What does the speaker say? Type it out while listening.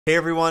Hey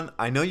everyone,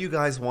 I know you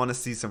guys want to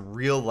see some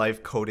real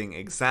life coding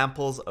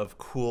examples of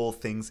cool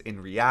things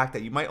in React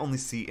that you might only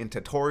see in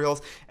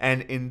tutorials,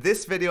 and in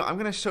this video I'm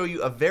going to show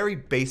you a very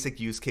basic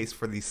use case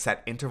for the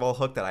SetInterval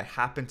hook that I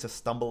happened to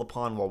stumble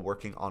upon while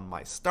working on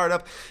my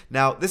startup.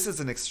 Now this is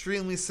an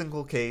extremely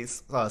simple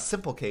case,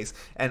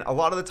 and a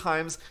lot of the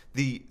times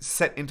the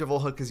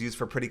SetInterval hook is used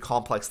for pretty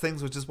complex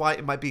things, which is why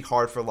it might be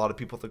hard for a lot of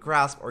people to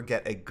grasp or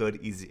get a good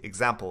easy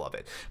example of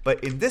it.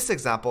 But in this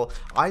example,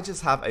 I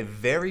just have a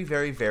very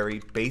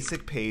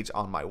basic page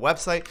on my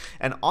website,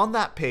 and on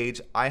that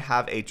page I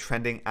have a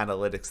trending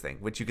analytics thing,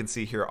 which you can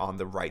see here on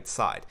the right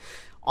side.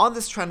 On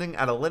this trending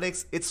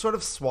analytics, it sort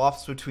of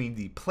swaps between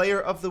the player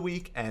of the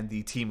week and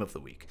the team of the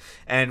week.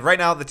 And right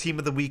now, the team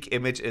of the week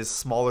image is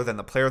smaller than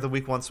the player of the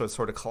week one, so it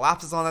sort of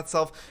collapses on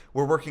itself.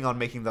 We're working on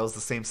making those the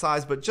same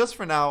size, but just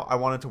for now, I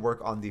wanted to work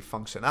on the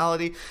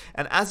functionality.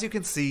 And as you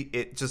can see,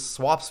 it just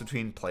swaps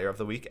between player of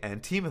the week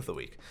and team of the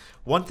week.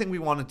 One thing we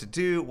wanted to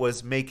do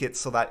was make it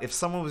so that if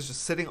someone was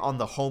just sitting on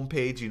the home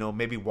page,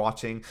 maybe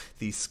watching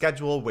the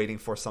schedule, waiting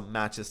for some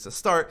matches to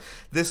start,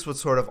 this would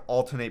sort of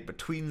alternate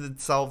between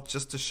itself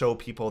just to show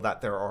people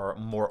that there are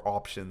more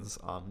options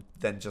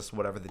than just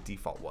whatever the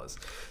default was.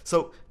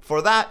 So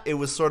for that, it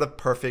was sort of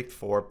perfect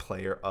for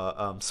for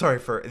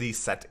the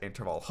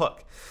SetInterval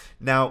hook.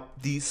 Now,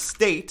 the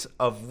state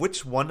of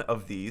which one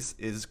of these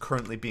is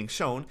currently being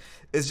shown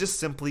is just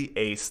simply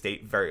a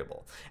state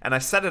variable. And I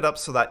set it up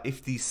so that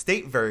if the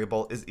state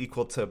variable is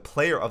equal to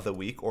player of the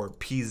week, or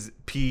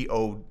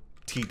POTW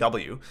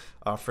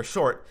for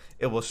short,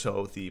 it will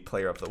show the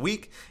player of the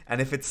week. And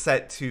if it's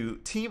set to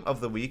team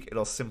of the week,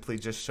 it'll simply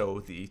just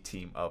show the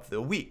team of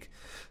the week.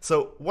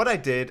 So what I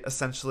did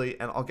essentially,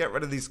 and I'll get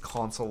rid of these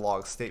console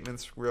log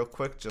statements real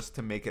quick just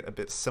to make it a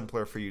bit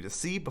simpler for you to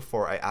see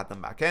before I add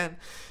them back in,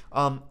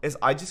 is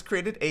I just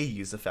created a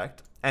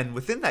useEffect. And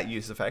within that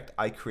useEffect,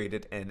 I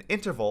created an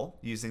interval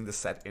using the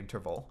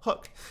SetInterval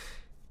hook.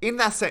 In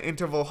that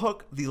SetInterval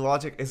hook, the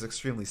logic is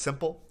extremely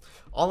simple.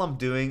 All I'm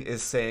doing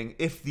is saying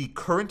if the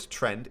current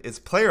trend is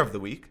player of the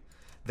week,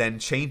 then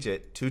change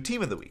it to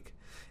team of the week.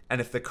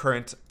 And if the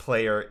current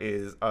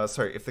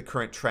if the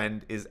current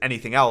trend is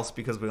anything else,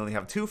 because we only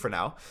have two for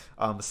now,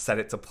 set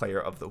it to player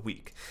of the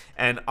week.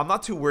 And I'm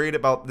not too worried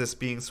about this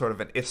being sort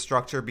of an if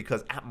structure,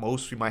 because at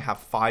most we might have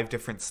 5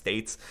 different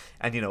states,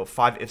 and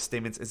 5 if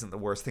statements isn't the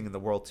worst thing in the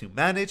world to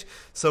manage.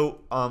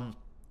 So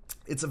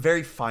it's a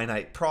very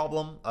finite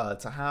problem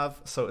to have,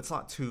 so it's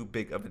not too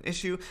big of an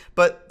issue,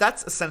 but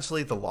that's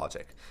essentially the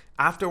logic.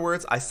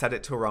 Afterwards, I set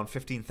it to around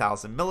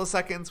 15,000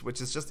 milliseconds,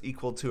 which is just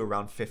equal to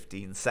around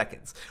 15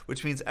 seconds,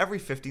 which means every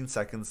 15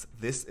 seconds,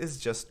 this is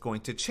just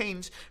going to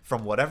change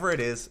from whatever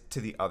it is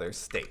to the other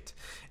state.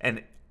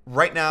 And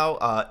right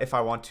now, if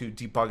I want to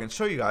debug and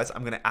show you guys,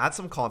 I'm going to add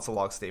some console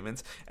log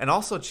statements and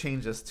also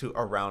change this to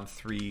around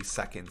 3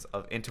 seconds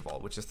of interval,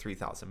 which is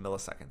 3,000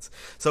 milliseconds.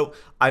 So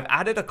I've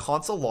added a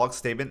console log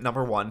statement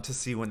number 1 to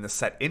see when the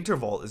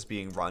SetInterval is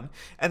being run,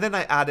 and then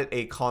I added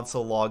a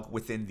console log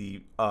within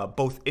the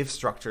both if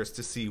structures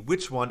to see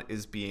which one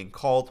is being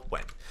called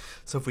when.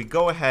 So if we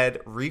go ahead,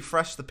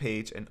 refresh the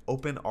page, and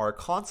open our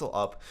console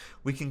up,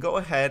 we can go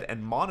ahead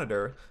and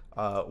monitor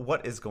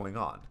what is going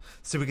on.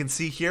 So we can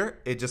see here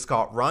it just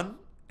got run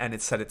and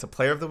it set it to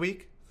player of the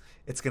week.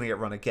 It's going to get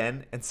run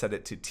again and set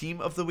it to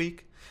team of the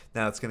week.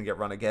 Now it's going to get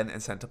run again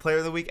and sent to player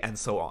of the week, and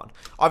so on.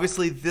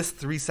 Obviously, this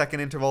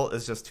 3-second interval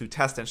is just to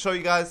test and show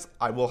you guys.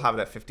 I will have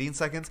it at 15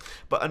 seconds.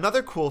 But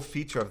another cool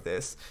feature of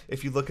this,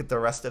 if you look at the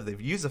rest of the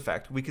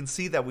useEffect, we can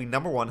see that we,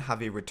 number 1,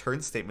 have a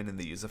return statement in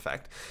the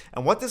useEffect.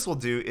 And what this will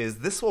do is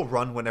this will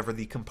run whenever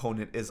the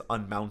component is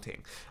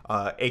unmounting,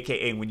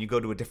 aka when you go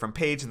to a different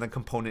page and the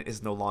component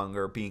is no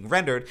longer being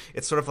rendered.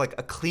 It's sort of like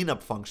a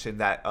cleanup function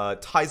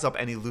that ties up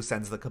any loose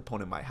ends the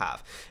component might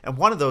have. And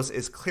one of those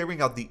is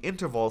clearing out the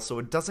interval so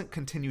it doesn't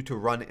continue to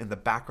run in the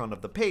background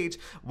of the page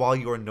while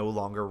you're no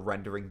longer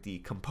rendering the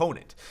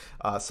component.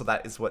 So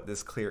that is what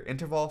this clear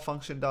interval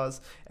function does.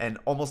 And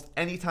almost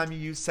anytime you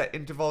use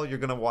SetInterval, you're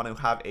going to want to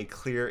have a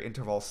clear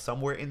interval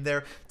somewhere in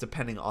there,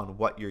 depending on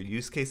what your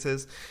use case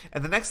is.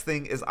 And the next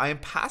thing is I am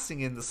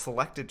passing in the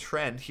selected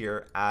trend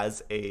here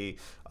as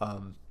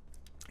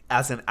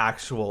an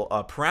actual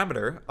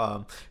parameter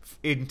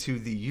into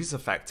the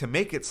useEffect to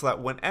make it so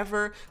that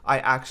whenever I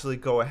actually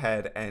go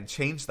ahead and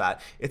change that,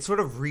 it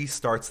sort of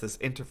restarts this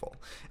interval.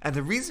 And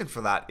the reason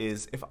for that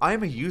is if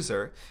I'm a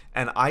user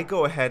and I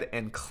go ahead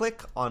and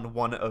click on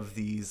one of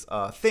these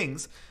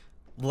things,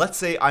 let's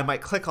say I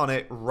might click on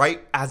it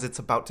right as it's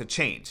about to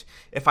change.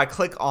 If I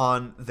click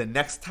on the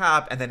next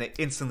tab and then it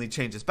instantly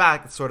changes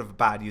back, it's sort of a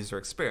bad user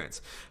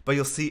experience. But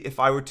you'll see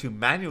if I were to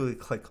manually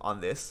click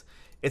on this,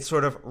 it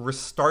sort of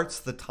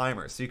restarts the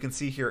timer. So you can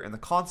see here in the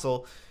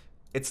console,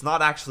 it's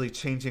not actually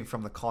changing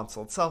from the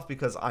console itself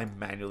because I'm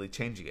manually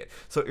changing it.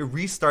 So it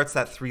restarts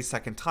that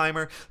 3-second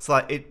timer so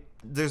that it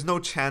there's no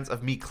chance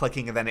of me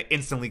clicking and then it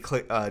instantly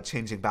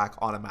changing back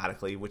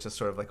automatically, which is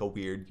sort of like a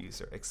weird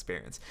user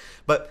experience.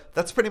 But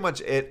that's pretty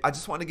much it. I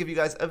just want to give you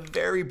guys a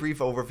very brief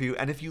overview,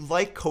 and if you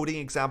like coding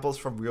examples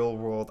from real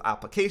world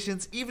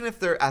applications, even if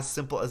they're as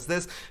simple as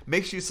this,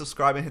 make sure you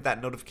subscribe and hit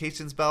that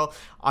notifications bell.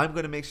 I'm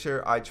going to make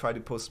sure I try to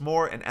post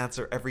more and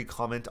answer every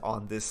comment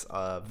on this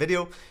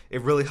video.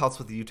 It really helps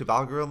with the YouTube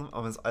algorithm,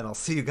 and I'll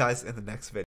see you guys in the next video.